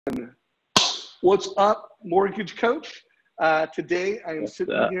What's up, Mortgage Coach? Today I am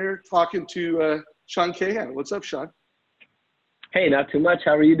sitting here talking to Sean Cahan. What's up, Sean? Hey, not too much.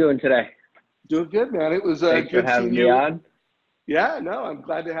 How are you doing today? Doing good, man. It was Thanks good for having seeing me you. on. Yeah, no, I'm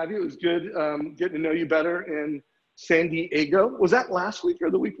glad to have you. It was good getting to know you better in San Diego. Was that last week or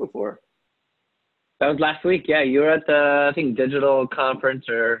the week before? That was last week. Yeah, you were at the, I think, digital conference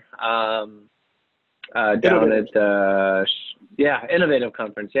or down at the, Innovative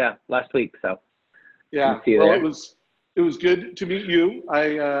conference. Yeah, last week. So yeah, well, it was good to meet you.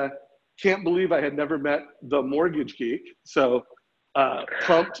 I can't believe I had never met the Mortgage Geek. So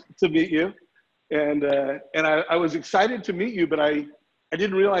pumped to meet you. And I was excited to meet you, but I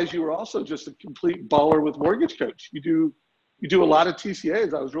didn't realize you were also just a complete baller with Mortgage Coach. You do a lot of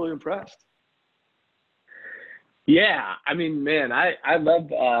TCAs. I was really impressed. Yeah, I mean, man, I love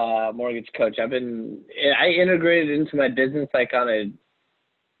Mortgage Coach. I integrated into my business like on a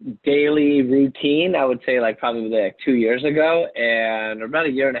daily routine, I would say like probably like 2 years ago and about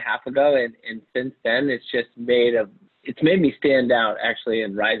a year and a half ago. And since then, it's made me stand out actually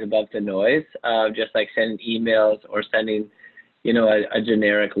and rise above the noise of just like sending emails or sending, a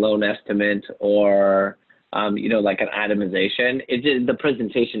generic loan estimate or, like an itemization. The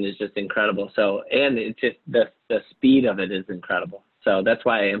presentation is just incredible. So, and it's just the speed of it is incredible. So that's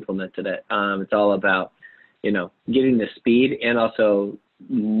why I implemented it. It's all about, getting the speed and also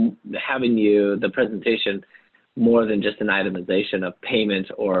having the presentation more than just an itemization of payment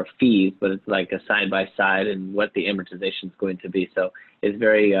or fees, but it's like a side-by-side and what the amortization is going to be. So it's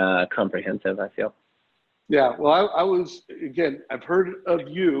very comprehensive, I feel. Yeah, well, I've heard of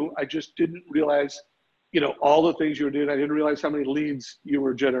you. I just didn't realize, all the things you were doing. I didn't realize how many leads you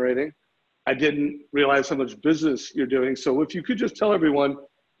were generating. I didn't realize how much business you're doing. So if you could just tell everyone,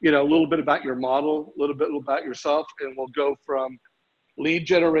 a little bit about your model, a little bit about yourself, and we'll go from lead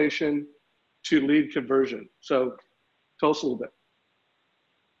generation to lead conversion. So tell us a little bit.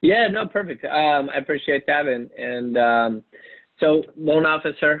 Yeah, no, perfect. I appreciate that. And so loan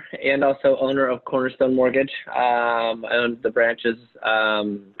officer and also owner of Cornerstone Mortgage. I own the branches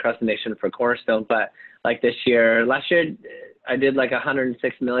across the nation for Cornerstone, but like last year I did like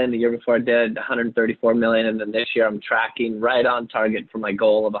 106 million. The year before I did 134 million. And then this year I'm tracking right on target for my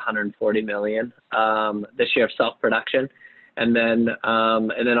goal of 140 million this year of self-production. And then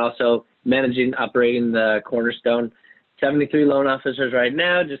also managing, operating the Cornerstone, 73 loan officers right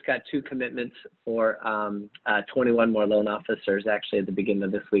now. Just got 2 commitments for 21 more loan officers actually at the beginning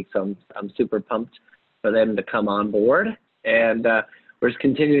of this week. So I'm super pumped for them to come on board, and we're just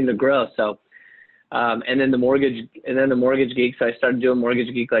continuing to grow. So and then the Mortgage Geek. So I started doing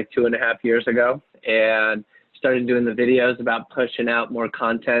Mortgage Geek like 2.5 years ago, and started doing the videos about pushing out more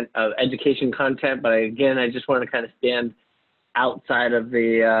content, education content. But I just wanted to kind of stand outside of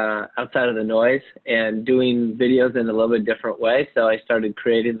the noise and doing videos in a little bit different way. So I started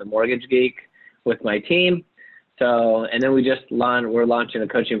creating the Mortgage Geek with my team. So, and then we're launching a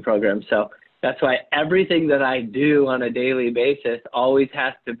coaching program. So that's why everything that I do on a daily basis always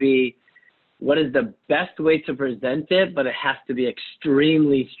has to be what is the best way to present it, but it has to be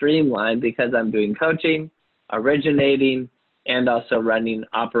extremely streamlined because I'm doing coaching, originating, and also running,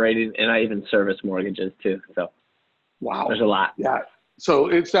 operating, and I even service mortgages too. So wow, there's a lot. Yeah. So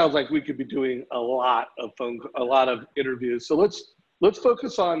it sounds like we could be doing a lot of interviews. So let's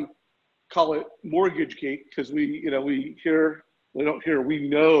focus on, call it Mortgage Geek, because we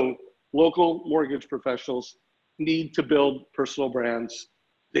know local mortgage professionals need to build personal brands.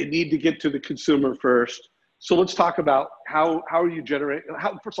 They need to get to the consumer first. So let's talk about how are you generating,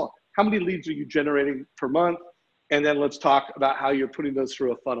 first of all, how many leads are you generating per month? And then let's talk about how you're putting those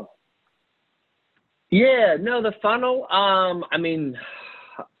through a funnel. Yeah, no, the funnel, I mean,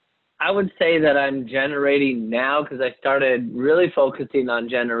 I would say that I'm generating now because I started really focusing on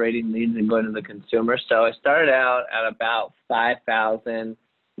generating leads and going to the consumer. So I started out at about 5,000.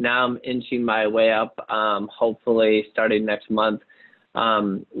 Now I'm inching my way up. Hopefully starting next month,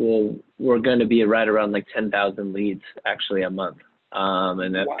 we're going to be right around like 10,000 leads actually a month.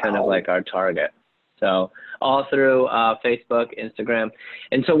 And that's kind of like our target. So all through Facebook, Instagram.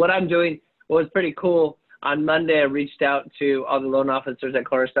 And so what I'm doing, what was pretty cool, on Monday I reached out to all the loan officers at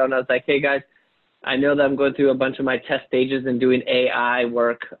Cornerstone. I was like, hey guys, I know that I'm going through a bunch of my test stages and doing AI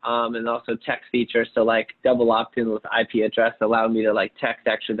work and also text features. So like double opt-in with IP address allowed me to like text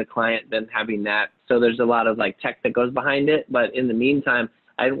actually the client, then having that. So there's a lot of like tech that goes behind it. But in the meantime,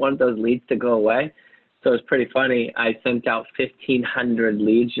 I didn't want those leads to go away. So it's pretty funny. I sent out 1,500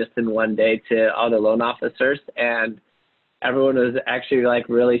 leads just in one day to all the loan officers, and everyone was actually like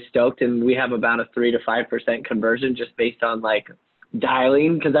really stoked. And we have about a 3 to 5% conversion just based on like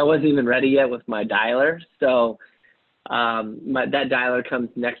dialing because I wasn't even ready yet with my dialer. So that dialer comes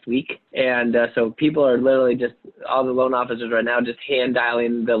next week. And so people are literally just, all the loan officers right now, just hand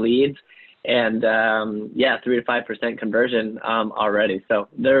dialing the leads. And yeah, 3 to 5% conversion already. So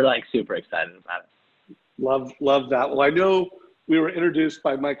they're like super excited about it. Love that. Well, I know we were introduced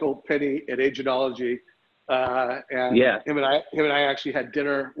by Michael Penny at Agenology, and Yeah. him and I actually had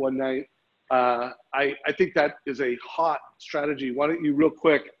dinner one night. I think that is a hot strategy. Why don't you real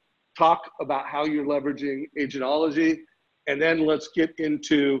quick talk about how you're leveraging Agenology, and then let's get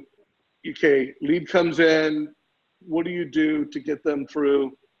into, okay, lead comes in, what do you do to get them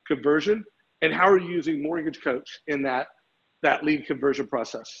through conversion, and how are you using Mortgage Coach in that lead conversion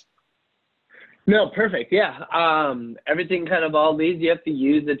process? No, perfect. Yeah. Everything kind of all leads. You have to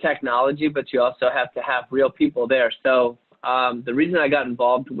use the technology, but you also have to have real people there. So the reason I got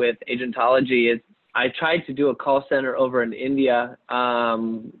involved with Agentology is I tried to do a call center over in India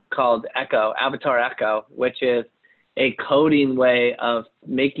called Avatar Echo, which is a coding way of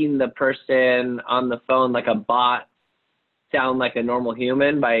making the person on the phone, like a bot, sound like a normal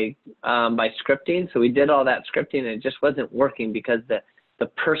human by scripting. So we did all that scripting and it just wasn't working because the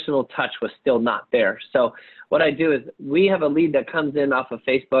personal touch was still not there. So what I do is we have a lead that comes in off of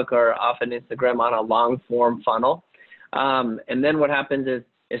Facebook or off an Instagram on a long form funnel. And then what happens is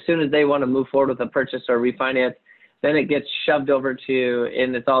as soon as they want to move forward with a purchase or refinance, then it gets shoved over to,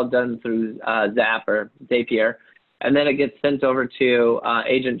 and it's all done through Zap or Zapier. And then it gets sent over to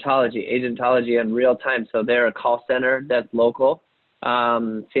Agentology in real time. So they're a call center that's local,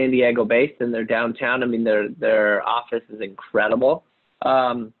 San Diego based, and they're downtown. I mean, their office is incredible.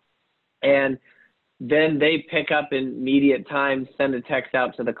 And then they pick up in immediate time, send a text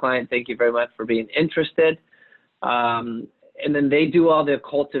out to the client. Thank you very much for being interested. And then they do all the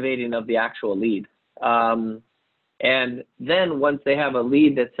cultivating of the actual lead. And then once they have a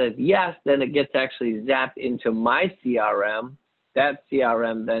lead that says yes, then it gets actually zapped into my CRM. That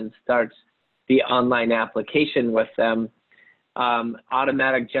CRM then starts the online application with them.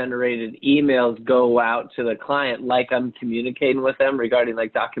 Automatic generated emails go out to the client like I'm communicating with them regarding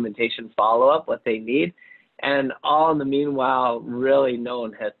like documentation follow-up, what they need. And all in the meanwhile, really no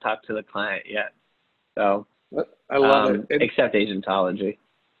one has talked to the client yet. So I love it. Except Agentology.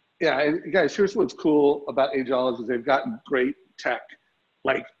 Yeah, and guys, here's what's cool about Agenology is they've got great tech.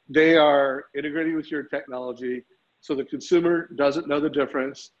 Like they are integrating with your technology so the consumer doesn't know the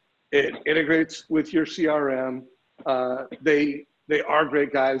difference. It integrates with your CRM. They are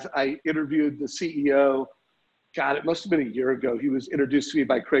great guys. I interviewed the CEO. God, it must have been a year ago. He was introduced to me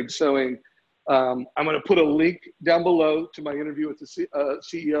by Craig Sewing. I'm going to put a link down below to my interview with the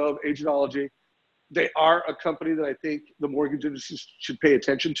CEO of Agenology. They are a company that I think the mortgage industry should pay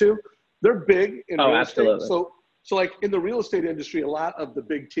attention to. They're big in real absolutely. estate. So like in the real estate industry, a lot of the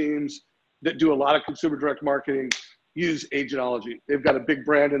big teams that do a lot of consumer direct marketing use Agenology. They've got a big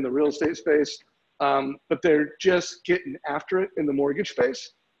brand in the real estate space, but they're just getting after it in the mortgage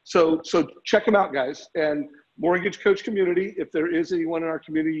space. So check them out, guys. And Mortgage Coach community, if there is anyone in our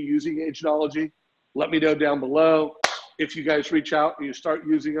community using Agenology, let me know down below. If you guys reach out and you start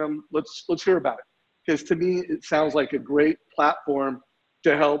using them, let's hear about it. Because to me, it sounds like a great platform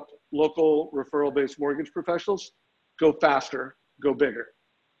to help local referral-based mortgage professionals go faster, go bigger.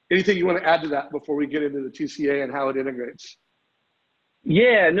 Anything you want to add to that before we get into the TCA and how it integrates?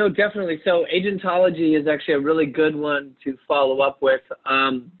 Yeah, no, definitely. So Agentology is actually a really good one to follow up with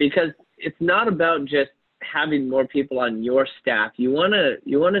because it's not about just having more people on your staff. You want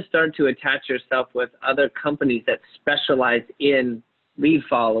to start to attach yourself with other companies that specialize in lead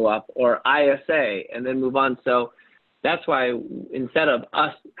follow-up or ISA and then move on. So that's why instead of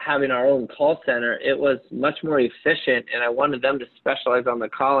us having our own call center, it was much more efficient and I wanted them to specialize on the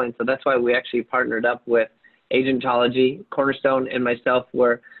calling. So that's why we actually partnered up with Agentology. Cornerstone and myself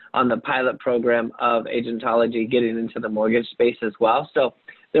were on the pilot program of Agentology getting into the mortgage space as well. So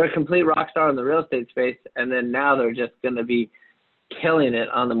they're a complete rock star in the real estate space. And then now they're just going to be killing it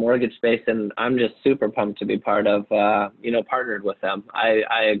on the mortgage space, and I'm just super pumped to be part of, partnered with them.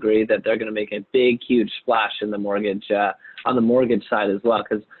 I agree that they're going to make a big, huge splash in the mortgage, on the mortgage side as well,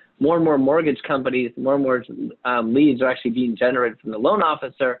 because more and more mortgage companies, more and more leads are actually being generated from the loan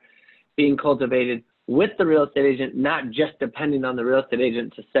officer, being cultivated with the real estate agent, not just depending on the real estate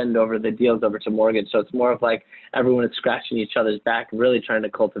agent to send over the deals over to mortgage. So it's more of like everyone is scratching each other's back, really trying to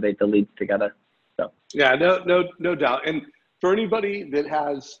cultivate the leads together. So yeah, no doubt. And for anybody that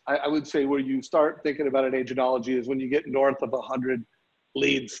has, I would say where you start thinking about an Agenology is when you get north of 100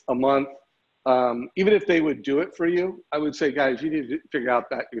 leads a month. Even if they would do it for you, I would say, guys, you need to figure out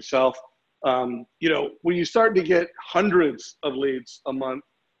that yourself. You know, when you start to get hundreds of leads a month,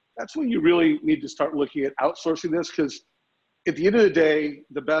 that's when you really need to start looking at outsourcing this, because at the end of the day,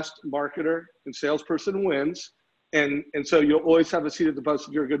 the best marketer and salesperson wins. And so you'll always have a seat at the bus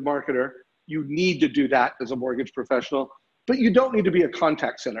if you're a good marketer. You need to do that as a mortgage professional, but you don't need to be a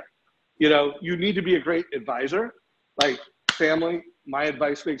contact center. You know, you need to be a great advisor. Like family, my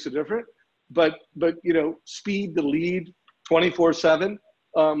advice makes a difference. But you know, speed the lead 24/7.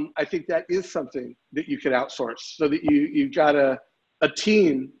 I think that is something that you can outsource, so that you've got a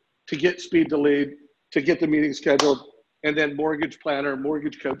team to get speed to lead, to get the meeting scheduled, and then mortgage planner,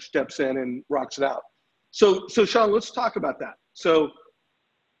 mortgage coach steps in and rocks it out. So Sean, let's talk about that. So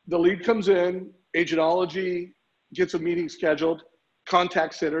the lead comes in, agentology gets a meeting scheduled,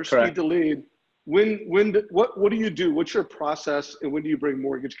 contact center, Correct. speed the lead. What do you do? What's your process, and when do you bring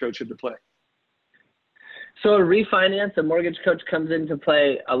mortgage coach into play? So a refinance, a mortgage coach comes into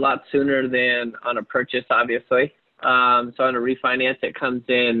play a lot sooner than on a purchase, obviously. So on a refinance, it comes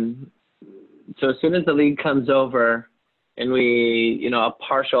in. So as soon as the lead comes over and we, you know, a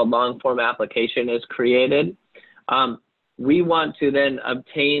partial long form application is created, we want to then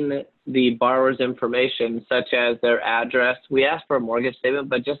obtain the borrower's information, such as their address. We ask for a mortgage statement,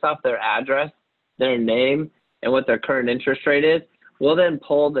 but just off their address, their name, and what their current interest rate is. We'll then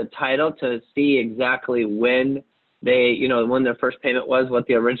pull the title to see exactly when they, you know, when their first payment was, what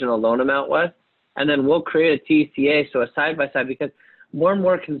the original loan amount was. And then we'll create a TCA, so a side-by-side, because more and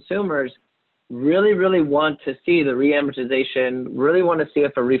more consumers really, really want to see the reamortization, really want to see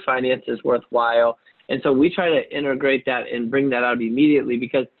if a refinance is worthwhile. And so we try to integrate that and bring that out immediately,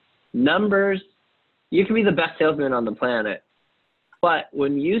 because numbers, you can be the best salesman on the planet, but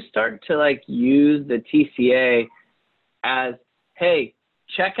when you start to like use the TCA as, hey,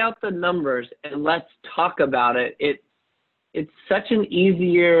 check out the numbers and let's talk about it, it's such an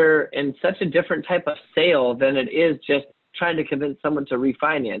easier and such a different type of sale than it is just trying to convince someone to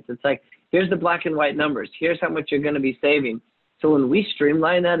refinance. It's like, here's the black and white numbers. Here's how much you're going to be saving. So when we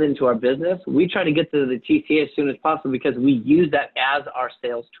streamline that into our business, we try to get to the TCA as soon as possible, because we use that as our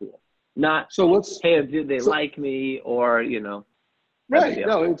sales tool. Not, so let's, hey, do they like me, or, you know. Right.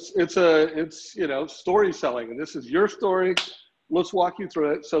 No, it's, you know, story selling, and this is your story. Let's walk you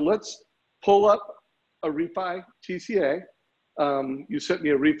through it. So let's pull up a refi TCA. You sent me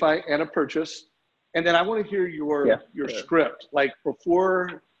a refi and a purchase, and then I want to hear your script. Like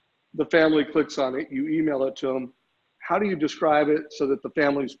before the family clicks on it, you email it to them. How do you describe it so that the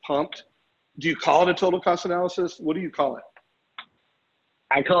family's pumped? Do you call it a total cost analysis? What do you call it?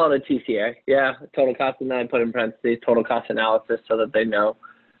 I call it a TCA. Yeah, total cost, and then I put in parentheses total cost analysis, so that they know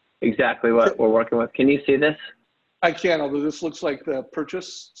exactly what we're working with. Can you see this? I can, although this looks like the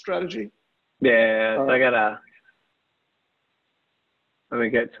purchase strategy. Yeah, so I gotta, let me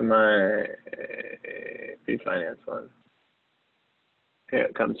get to my refinance one. Here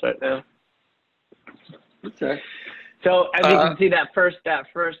it comes right now. Okay. So as you can see, that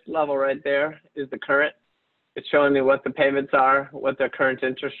first level right there is the current. It's showing me what the payments are, what their current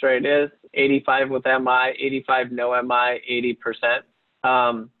interest rate is, 85 with MI, 85 no MI,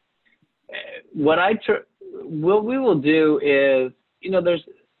 80%. What we will do is, you know,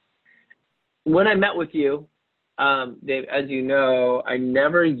 when I met with you, Dave, as you know, I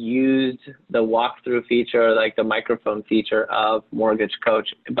never used the walkthrough feature, like the microphone feature of Mortgage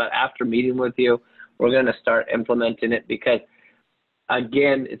Coach. But after meeting with you, we're going to start implementing it, because,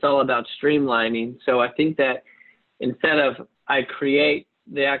 again, it's all about streamlining. So I think that instead of I create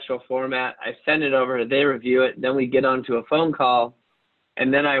the actual format, I send it over, they review it, then we get onto a phone call,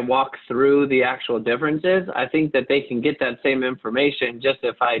 and then I walk through the actual differences. I think that they can get that same information just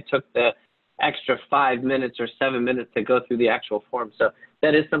if I took the extra 5 minutes or 7 minutes to go through the actual form. So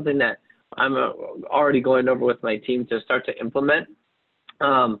that is something that I'm already going over with my team to start to implement.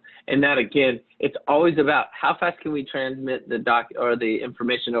 And that, again, it's always about how fast can we transmit the the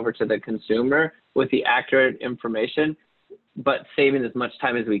information over to the consumer with the accurate information, but saving as much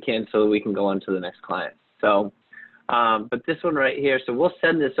time as we can so that we can go on to the next client. So, but this one right here, so we'll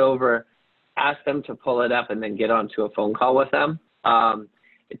send this over, ask them to pull it up, and then get onto a phone call with them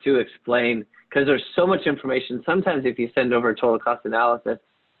to explain, because there's so much information. Sometimes if you send over a total cost analysis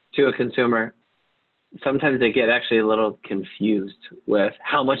to a consumer, sometimes they get actually a little confused with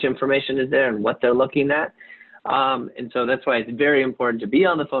how much information is there and what they're looking at. And so that's why it's very important to be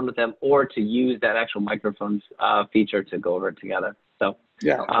on the phone with them, or to use that actual microphone feature to go over it together. So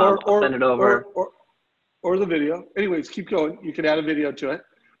yeah, I'll send it over. Or the video. Anyways, keep going. You can add a video to it.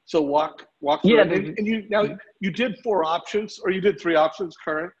 So walk through Yeah, it. And you did 4 options, or you did 3 options,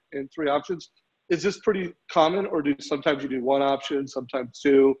 current and 3 options. Is this pretty common, or do sometimes you do 1 option, sometimes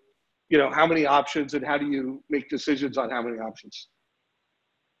 2? you know, how many options and how do you make decisions on how many options?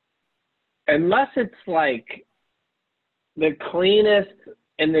 Unless it's like the cleanest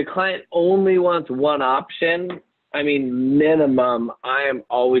and the client only wants one option, I mean, minimum, I am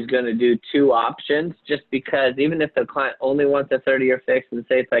always going to do 2 options, just because even if the client only wants a 30-year fix and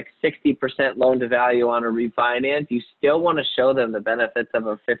say it's like 60% loan to value on a refinance, you still want to show them the benefits of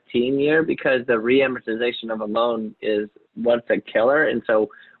a 15-year, because the reamortization of a loan is what's a killer. And so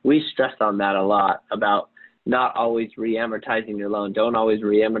we stress on that a lot, about not always reamortizing your loan. Don't always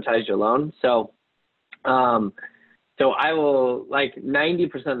reamortize your loan. So, so I will, like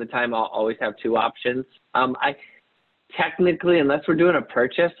 90% of the time, I'll always have 2 options. I technically, unless we're doing a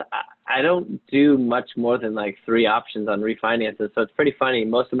purchase, I don't do much more than like 3 options on refinances. So it's pretty funny.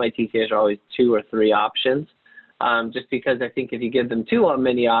 Most of my TCAs are always 2 or 3 options, just because I think if you give them too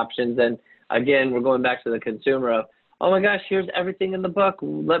many options, then again, we're going back to the consumer of, oh my gosh, here's everything in the book.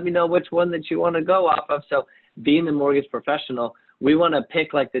 Let me know which one that you want to go off of. So being the mortgage professional, we want to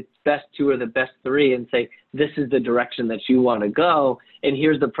pick like the best 2 or the best 3 and say, this is the direction that you want to go, and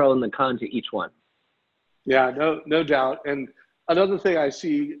here's the pro and the con to each one. Yeah, no doubt. And another thing I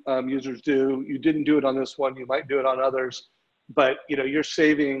see users do, you didn't do it on this one, you might do it on others, but you know, you're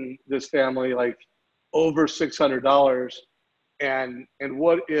saving this family like over $600. And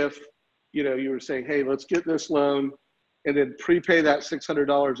what if, you know, you were saying, hey, let's get this loan and then prepay that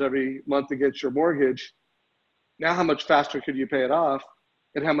 $600 every month against your mortgage. Now, how much faster could you pay it off,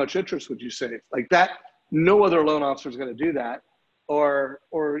 and how much interest would you save? Like that, no other loan officer is going to do that. Or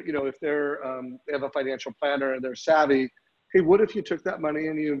you know, if they're they have a financial planner and they're savvy, hey, what if you took that money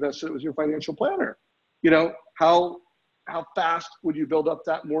and you invested it with your financial planner? You know, how fast would you build up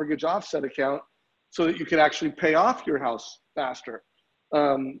that mortgage offset account so that you can actually pay off your house faster?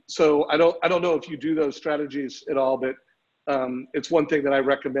 So I don't know if you do those strategies at all, but it's one thing that I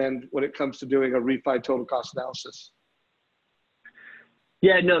recommend when it comes to doing a refi total cost analysis.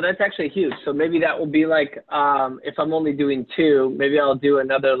 Yeah, no, that's actually huge. So maybe that will be like, if I'm only doing 2, maybe I'll do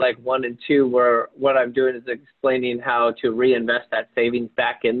another like 1 and 2, where what I'm doing is explaining how to reinvest that savings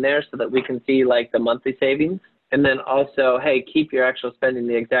back in there so that we can see like the monthly savings. And then also, hey, keep your actual spending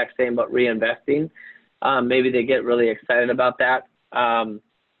the exact same, but reinvesting. Maybe they get really excited about that.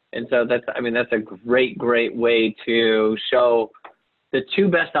 And so that's, I mean, that's a great way to show the 2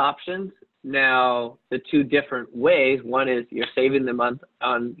 best options. Now, the 2 different ways, one is you're saving the month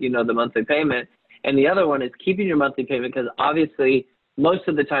on, you know, the monthly payment, and the other one is keeping your monthly payment, because obviously most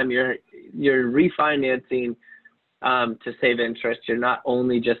of the time you're refinancing to save interest. You're not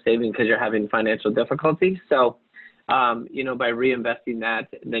only just saving because you're having financial difficulties. So, you know, by reinvesting that,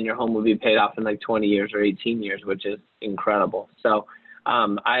 then your home will be paid off in like 20 years or 18 years, which is incredible. So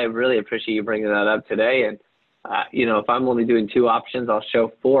I really appreciate you bringing that up today. And you know, if I'm only doing 2 options, I'll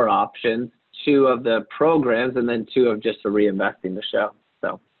show 4 options, 2 of the programs, and then 2 of just the reinvesting to show.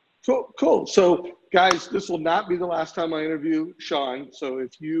 So cool. So guys, this will not be the last time I interview Sean. So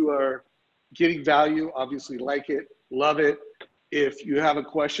if you are getting value, obviously like it, love it. If you have a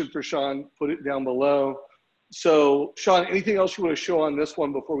question for Sean, put it down below. So Sean, anything else you want to show on this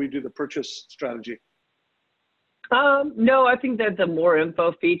one before we do the purchase strategy? No, I think that's a more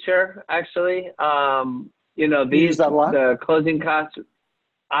info feature, actually. You know, these, the closing costs,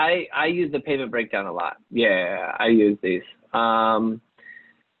 I use the payment breakdown a lot. Yeah, I use these. And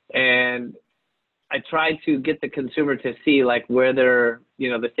I try to get the consumer to see like where they're, you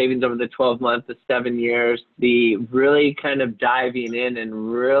know, the savings over the 12 months, the 7 years, the really kind of diving in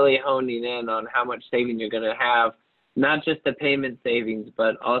and really honing in on how much saving you're going to have, not just the payment savings,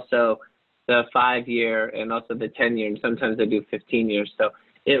 but also the 5-year and also the 10-year. And sometimes I do 15 years. So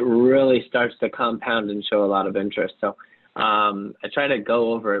it really starts to compound and show a lot of interest. So I try to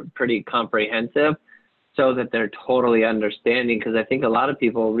go over it pretty comprehensive so that they're totally understanding, because I think a lot of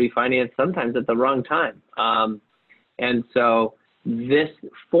people refinance sometimes at the wrong time. And so this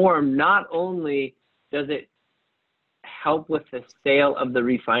form, not only does it help with the sale of the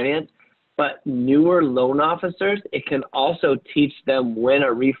refinance, but newer loan officers, it can also teach them when a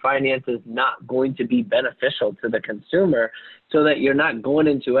refinance is not going to be beneficial to the consumer, so that you're not going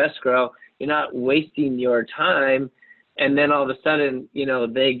into escrow, you're not wasting your time, and then all of a sudden, you know,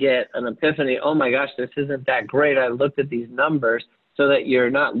 they get an epiphany, oh my gosh, this isn't that great, I looked at these numbers, so that you're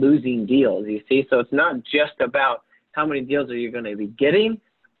not losing deals, you see? So it's not just about how many deals are you going to be getting,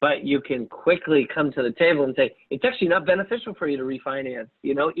 but you can quickly come to the table and say, it's actually not beneficial for you to refinance,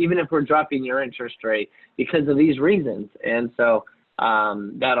 you know, even if we're dropping your interest rate because of these reasons. And so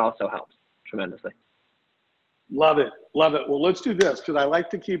that also helps tremendously. Love it. Love it. Well, let's do this, because I like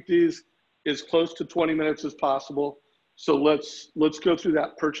to keep these as close to 20 minutes as possible. So let's go through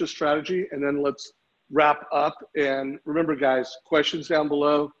that purchase strategy, and then let's wrap up. And remember, guys, questions down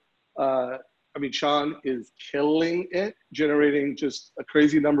below. I mean, Sean is killing it, generating just a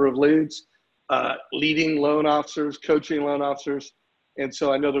crazy number of leads, leading loan officers, coaching loan officers. And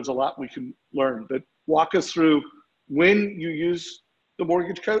so I know there's a lot we can learn, but walk us through when you use the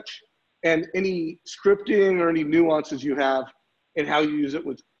mortgage coach and any scripting or any nuances you have and how you use it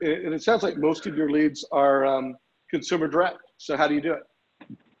with, and it sounds like most of your leads are consumer direct. So how do you do it?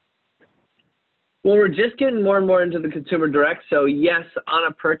 Well, we're just getting more and more into the consumer direct. So yes, on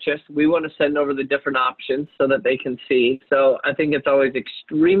a purchase, we want to send over the different options so that they can see. So I think it's always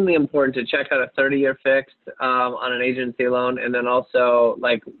extremely important to check out a 30-year fixed on an agency loan, and then also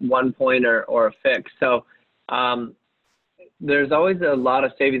like 1 point or a fix. So there's always a lot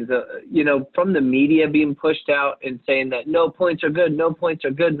of savings, you know, from the media being pushed out and saying that no points are good, no points are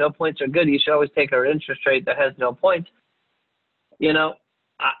good, no points are good. You should always take our interest rate that has no points. You know,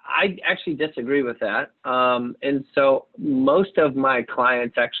 I actually disagree with that. And so most of my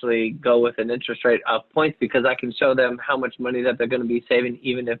clients actually go with an interest rate of points because I can show them how much money that they're going to be saving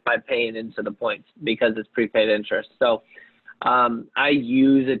even if by paying into the points because it's prepaid interest. So I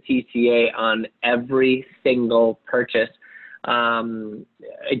use a TCA on every single purchase. I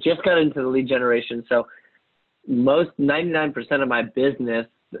just got into the lead generation. So 99% of my business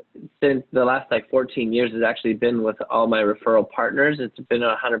since the last like 14 years has actually been with all my referral partners. It's been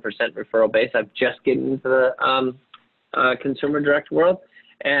a 100% referral base. I'm just getting into the consumer direct world.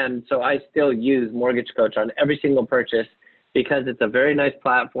 And so I still use Mortgage Coach on every single purchase because it's a very nice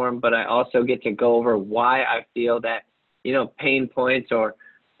platform, but I also get to go over why I feel that, you know, paying points or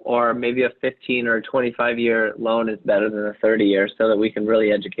maybe a 15 or 25-year loan is better than a 30-year so that we can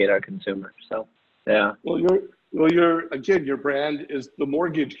really educate our consumers. So, yeah. Well, again, your brand is the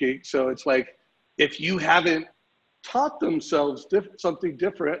Mortgage Geek. So it's like, if you haven't taught themselves something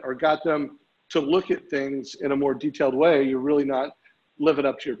different or got them to look at things in a more detailed way, you're really not living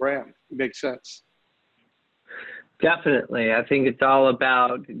up to your brand. It makes sense. Definitely. I think it's all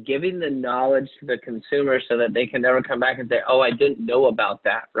about giving the knowledge to the consumer so that they can never come back and say, oh, I didn't know about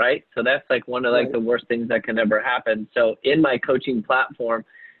that, right? So that's like one of like the worst things that can ever happen. So in my coaching platform,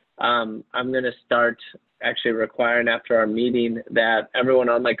 I'm going to start actually requiring after our meeting that everyone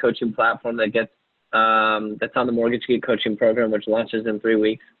on my coaching platform that gets that's on the Mortgage Geek coaching program, which launches in 3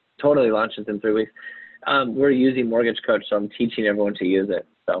 weeks, totally launches in 3 weeks. We're using Mortgage Coach, so I'm teaching everyone to use it.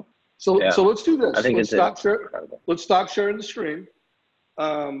 So let's do this. I think let's stop sharing the screen.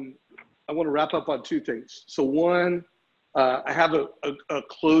 I want to wrap up on 2 things. So one, I have a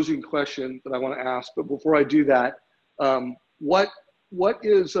closing question that I want to ask, but before I do that, what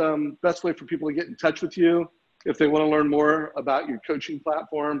is best way for people to get in touch with you if they want to learn more about your coaching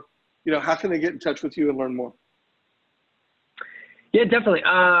platform? You know, how can they get in touch with you and learn more? Yeah, definitely.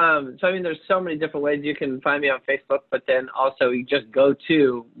 So, I mean, there's so many different ways you can find me on Facebook, but then also you just go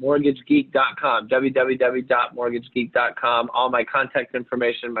to mortgagegeek.com, www.mortgagegeek.com, all my contact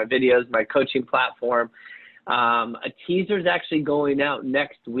information, my videos, my coaching platform. A teaser is actually going out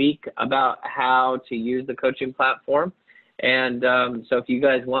next week about how to use the coaching platform. And so if you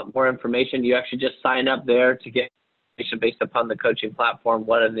guys want more information, you actually just sign up there to get information based upon the coaching platform,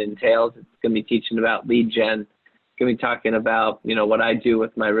 what it entails. It's going to be teaching about lead gen. Going to be talking about, you know, what I do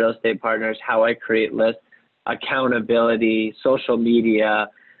with my real estate partners, how I create lists, accountability, social media,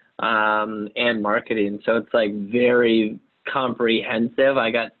 and marketing. So it's like very comprehensive.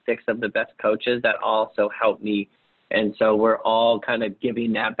 I got 6 of the best coaches that also help me. And so we're all kind of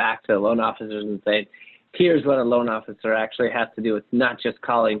giving that back to loan officers and saying, here's what a loan officer actually has to do. It's not just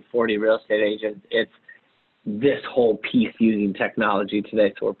calling 40 real estate agents. It's this whole piece using technology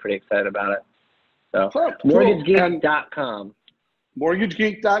today. So we're pretty excited about it. So mortgagegeek.com.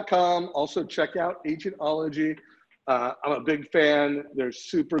 Mortgagegeek.com. Also check out Agentology. I'm a big fan. They're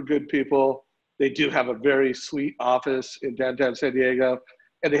super good people. They do have a very sweet office in downtown San Diego,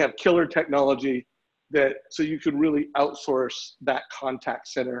 and they have killer technology so you can really outsource that contact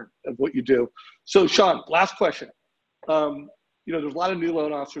center of what you do. So Sean, last question. You know, there's a lot of new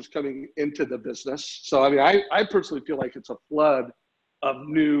loan officers coming into the business. So I mean, I personally feel like it's a flood of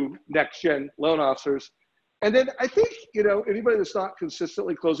new next-gen loan officers. And then I think, you know, anybody that's not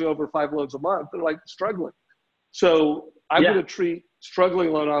consistently closing over 5 loans a month, they're like struggling. So I'm going to treat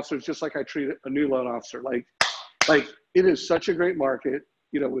struggling loan officers just like I treat a new loan officer. Like it is such a great market,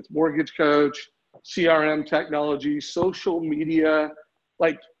 you know, with Mortgage Coach, CRM technology, social media.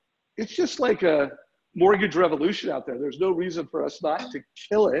 Like, it's just like a mortgage revolution out there. There's no reason for us not to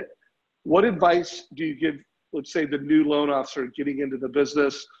kill it. What advice do you give, let's say, the new loan officer getting into the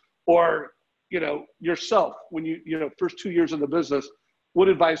business, or yourself when first 2 years in the business, what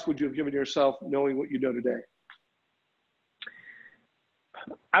advice would you have given yourself knowing what you know today?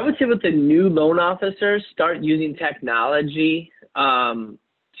 I would say with the new loan officers, start using technology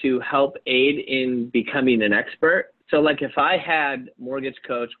to help aid in becoming an expert. So like if I had Mortgage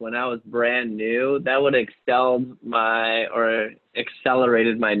Coach when I was brand new, that would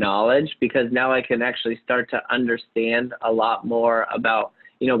accelerated my knowledge, because now I can actually start to understand a lot more about,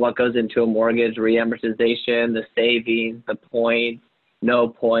 what goes into a mortgage, reamortization, the savings, the points, no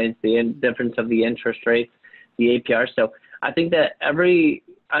points, the difference of the interest rates, the APR. So I think that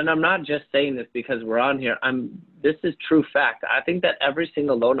and I'm not just saying this because we're on here, this is true fact. I think that every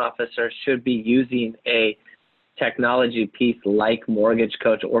single loan officer should be using a technology piece like Mortgage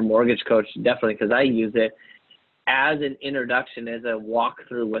Coach, or Mortgage Coach definitely, because I use it as an introduction, as a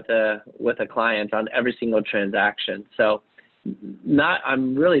walkthrough with a client on every single transaction. So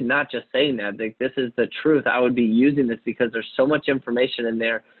I'm really not just saying that. Like, this is the truth. I would be using this because there's so much information in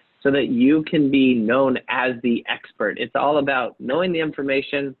there so that you can be known as the expert. It's all about knowing the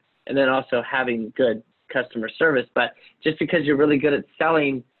information and then also having good customer service. But just because you're really good at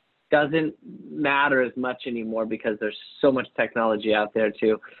selling doesn't matter as much anymore, because there's so much technology out there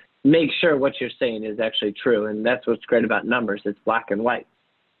to make sure what you're saying is actually true. And that's what's great about numbers. It's black and white.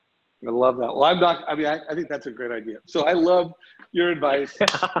 I love that. Well, I think that's a great idea. So I love your advice.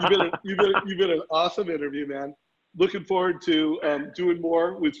 You've been an awesome interview, man. Looking forward to doing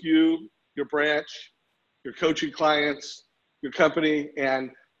more with you, your branch, your coaching clients, your company,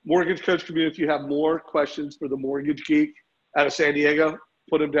 and Mortgage Coach community. If you have more questions for the Mortgage Geek out of San Diego,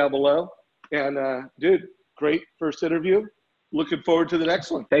 put them down below. And dude, great first interview. Looking forward to the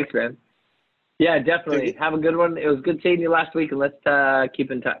next one. Thanks, man. Yeah, definitely. Have a good one. It was good seeing you last week, and let's keep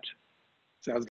in touch. Sounds good.